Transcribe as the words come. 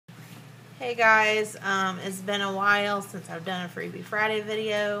Hey guys, it's been a while since I've done a Freebie Friday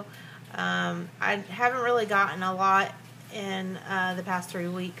video. I haven't really gotten a lot in the past 3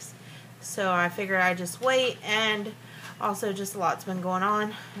 weeks, so I figured I'd just wait, and also just a lot's been going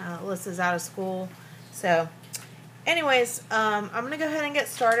on. Alyssa's out of school, so anyways, I'm going to go ahead and get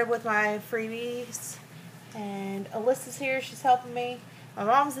started with my freebies, and Alyssa's here, she's helping me. My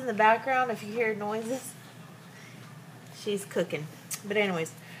mom's in the background if you hear noises. She's cooking, but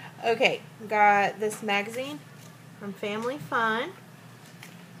anyways. Okay, got this magazine from Family Fun.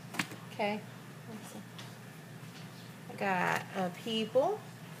 Okay, I got People.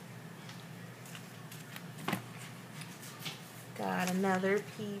 Got another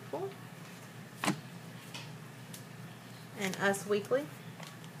People. And Us Weekly.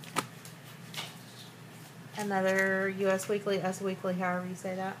 Another US Weekly, Us Weekly, however you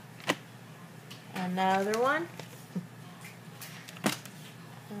say that. Another one.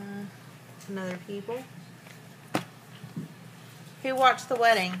 Another People. Who watched the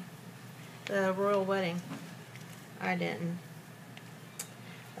wedding? The royal wedding? I didn't.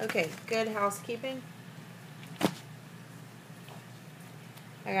 Okay, Good Housekeeping.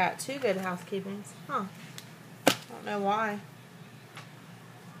 I got 2 Good Housekeepings. Huh. I don't know why.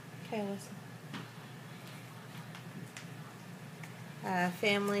 Okay, listen.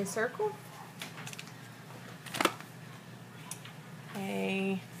 Family Circle.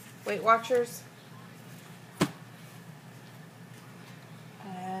 Weight Watchers.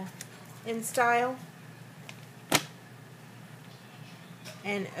 In Style.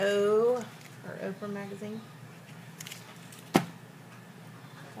 And O, or Oprah Magazine.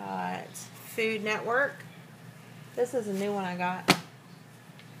 Got Food Network. This is a new one I got.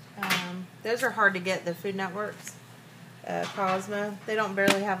 Those are hard to get, the Food Networks. Cosmo. They don't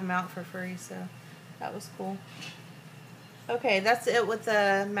barely have them out for free, so that was cool. Okay, that's it with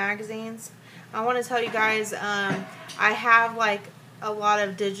the magazines. I want to tell you guys, I have like a lot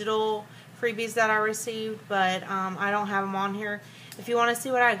of digital freebies that I received, but I don't have them on here. If you want to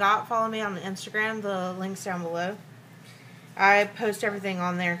see what I got, follow me on Instagram. The link's down below. I post everything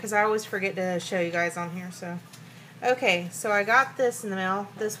on there because I always forget to show you guys on here. So, okay, so I got this in the mail.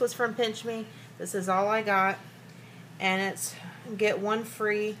 This was from Pinch Me. This is all I got, and it's get one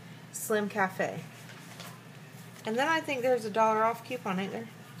free Slim Cafe. And then I think there's a $1 off coupon, ain't there?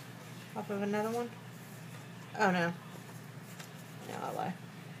 Off of another one? Oh, no. No, I lie.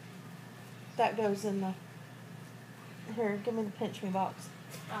 That goes in the... Here, give me the Pinch Me box.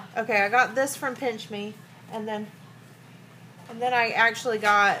 Oh. Okay, I got this from Pinch Me. And then I actually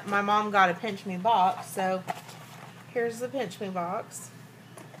got... My mom got a Pinch Me box. So, here's the Pinch Me box.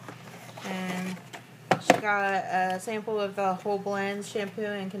 And she got a sample of the Whole Blends shampoo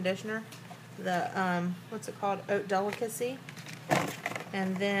and conditioner. The, what's it called? Oat Delicacy.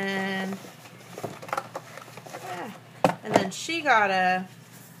 And then, she got a,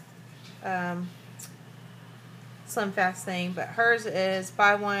 Slim Fast thing, but hers is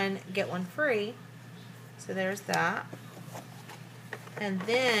buy one, get one free. So there's that. And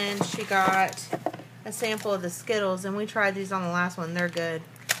then she got a sample of the Skittles, and we tried these on the last one. They're good.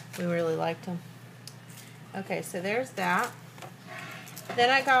 We really liked them. Okay, so there's that.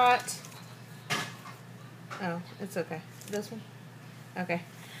 Then I got... Oh, it's okay. This one? Okay.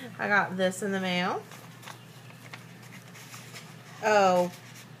 I got this in the mail. Oh,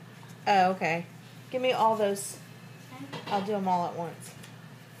 okay. Give me all those. I'll do them all at once.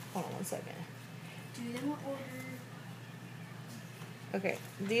 Hold on one second. Do them in order. Okay.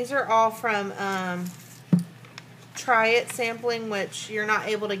 These are all from Try It sampling, which you're not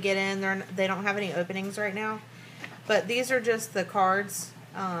able to get in. They don't have any openings right now. But these are just the cards.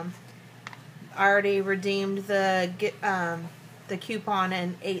 I already redeemed the coupon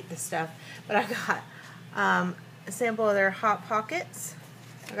and ate the stuff, but I got a sample of their Hot Pockets.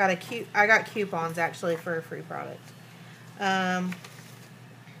 I got coupons actually for a free product. I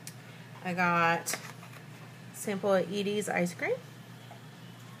got a sample of Edie's ice cream.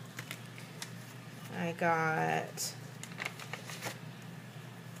 I got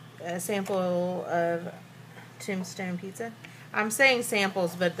a sample of Tombstone Pizza. I'm saying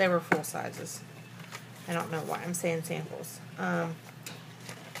samples, but they were full sizes. I don't know why I'm saying samples. I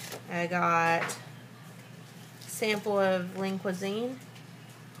got a sample of Lean Cuisine,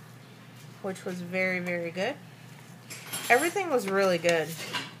 which was very, very good. Everything was really good.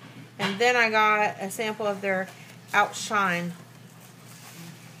 And then I got a sample of their Outshine.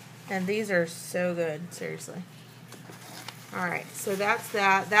 And these are so good, seriously. Alright, so that's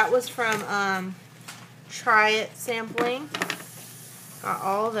that. That was from Try It sampling. Got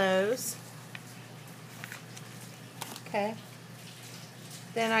all those. Okay.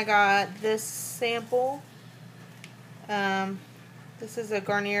 Then I got this sample. This is a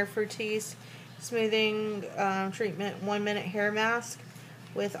Garnier Fructis smoothing treatment 1-minute hair mask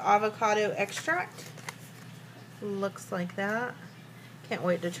with avocado extract. Looks like that. Can't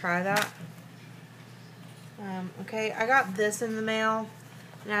wait to try that. Okay, I got this in the mail.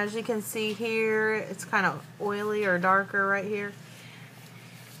 And as you can see here, it's kind of oily or darker right here.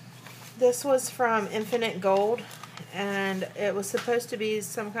 This was from Infinite Gold, and it was supposed to be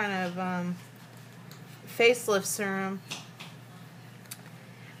some kind of facelift serum,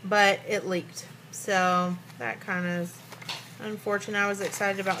 but it leaked. So that kind of is unfortunate. I was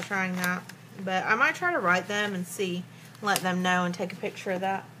excited about trying that, but I might try to write them and see, let them know and take a picture of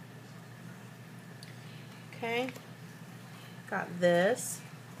that. Okay, got this.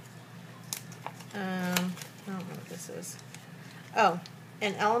 I don't know what this is. Oh,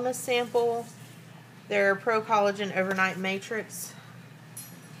 an Elemis sample. Their Pro Collagen Overnight Matrix.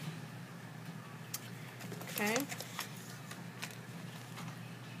 Okay.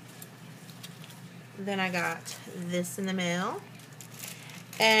 Then I got this in the mail.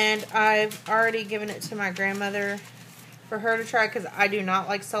 And I've already given it to my grandmother for her to try because I do not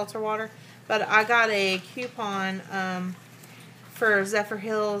like seltzer water. But I got a coupon for Zephyr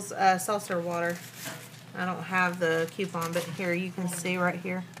Hills seltzer water. I don't have the coupon, but here you can see right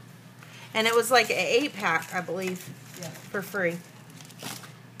here. And it was like an 8-pack, I believe, for free.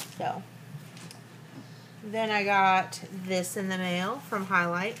 So, then I got this in the mail from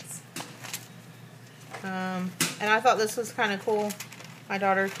Highlights. And I thought this was kind of cool. My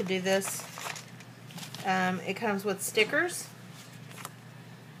daughter could do this. It comes with stickers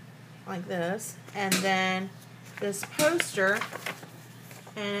like this, and then this poster,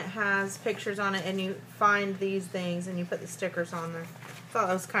 and it has pictures on it, and you find these things and you put the stickers on there. I thought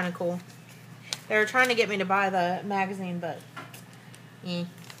that was kind of cool. They were trying to get me to buy the magazine, but Then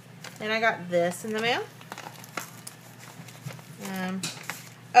I got this in the mail.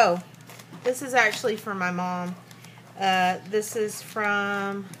 Oh, this is actually for my mom. This is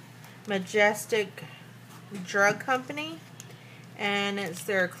from Majestic Drug Company, and it's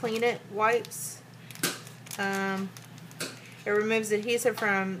their Clean It wipes. It removes adhesive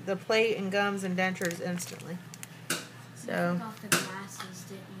from the plate and gums and dentures instantly. So. You took off the glasses,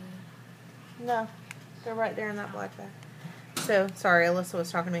 didn't you? No, they're right there in that black bag. So, sorry, Alyssa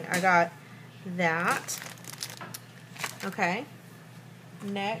was talking to me. I got that. Okay.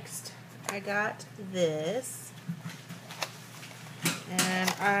 Next, I got this. And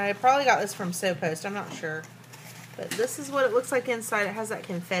I probably got this from Soap Post. I'm not sure. But this is what it looks like inside. It has that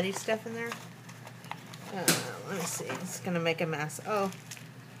confetti stuff in there. Let me see. It's going to make a mess. Oh,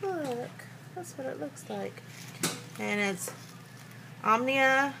 look. That's what it looks like. And it's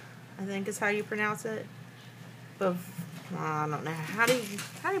Omnia, I think is how you pronounce it. I don't know. How do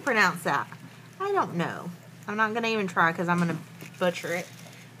you pronounce that? I don't know. I'm not going to even try because I'm going to butcher it.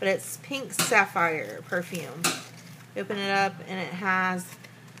 But it's Pink Sapphire perfume. Open it up and it has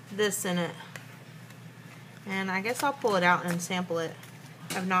this in it. And I guess I'll pull it out and sample it.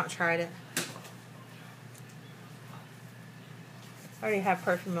 I've not tried it. I already have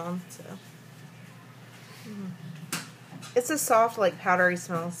perfume on, so. It's a soft, like, powdery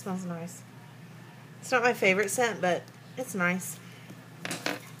smell. It smells nice. It's not my favorite scent, but it's nice.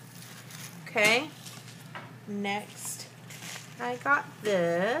 Okay. Next, I got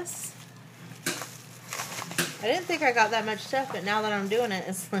this. I didn't think I got that much stuff, but now that I'm doing it,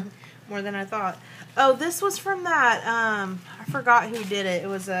 it's more than I thought. Oh, this was from that, I forgot who did it. It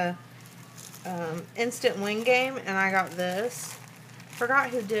was a instant wing game, and I got this. Forgot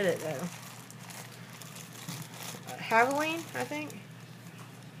who did it, though. Haviline, I think.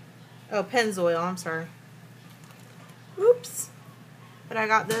 Oh, Pennzoil, I'm sorry. Oops. But I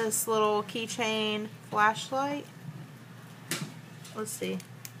got this little keychain flashlight. Let's see.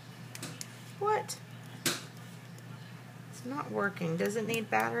 What? It's not working. Does it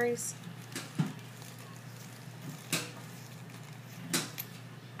need batteries?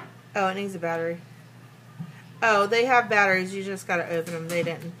 Oh, it needs a battery. Oh, they have batteries. You just gotta open them. They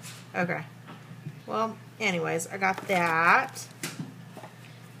didn't. Okay. Well, anyways, I got that.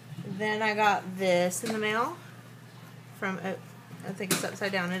 Then I got this in the mail from, I think it's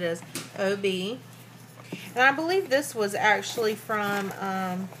upside down. It is OB. And I believe this was actually from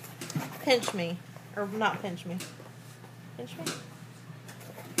Pinch Me. Or not Pinch Me. Pinch Me?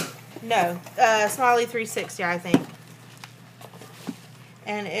 No. Smiley 360, I think.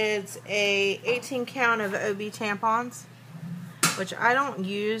 And it's a 18 count of OB tampons, which I don't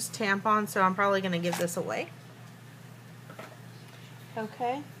use tampons, so I'm probably going to give this away.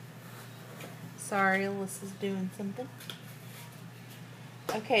 Okay. Sorry, Alyssa's doing something.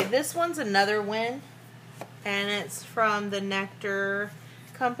 Okay, this one's another win, and it's from the Nectar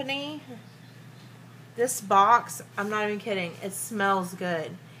company. This box, I'm not even kidding, it smells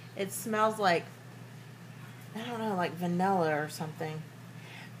good. It smells like, I don't know, like vanilla or something.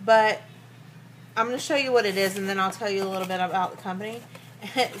 But I'm going to show you what it is, and then I'll tell you a little bit about the company.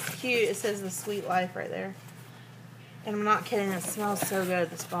 It's cute. It says The Sweet Life right there. And I'm not kidding, it smells so good,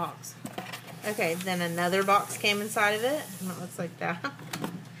 this box. Okay, then another box came inside of it, and it looks like that.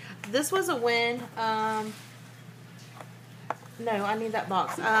 This was a win. No, I need that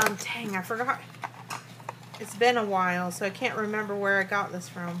box. Dang, I forgot. It's been a while, so I can't remember where I got this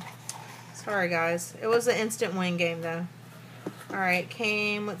from. Sorry, guys. It was an instant win game, though. Alright,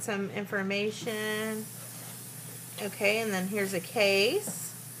 came with some information. Okay, and then here's a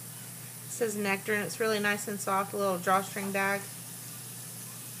case. It says Nectar, and it's really nice and soft. A little drawstring bag.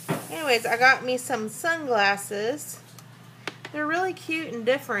 Anyways, I got me some sunglasses. They're really cute and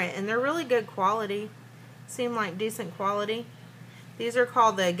different, and they're really good quality. Seem like decent quality. These are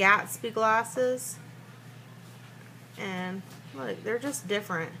called the Gatsby glasses. And look, they're just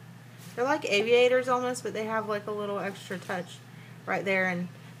different. They're like aviators almost, but they have like a little extra touch right there, and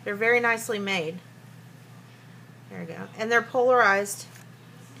they're very nicely made. There we go. And they're polarized.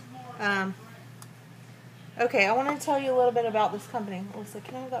 Okay, I want to tell you a little bit about this company. Alyssa,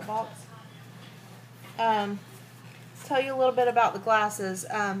 can I have that box? Tell you a little bit about the glasses.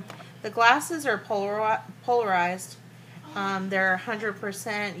 The glasses are polarized. They're 100%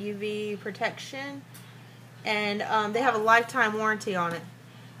 UV protection, and they have a lifetime warranty on it.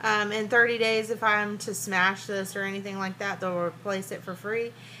 In 30 days, if I'm to smash this or anything like that, they'll replace it for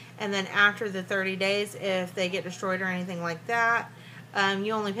free. And then after the 30 days, if they get destroyed or anything like that,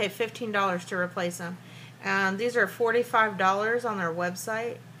 you only pay $15 to replace them. These are $45 on their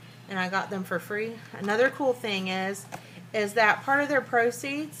website, and I got them for free. Another cool thing is that part of their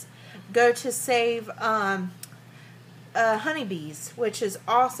proceeds go to save honeybees, which is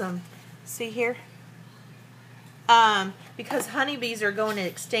awesome. See here? Because honeybees are going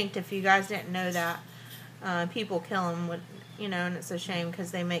extinct, if you guys didn't know that. People kill them, with, you know, and it's a shame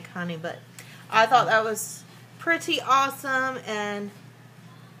because they make honey. But I thought that was pretty awesome, and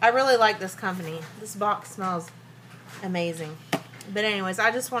I really like this company. This box smells amazing. But anyways,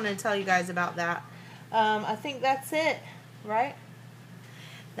 I just wanted to tell you guys about that. I think that's it, right?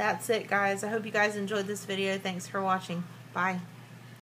 That's it, guys. I hope you guys enjoyed this video. Thanks for watching. Bye.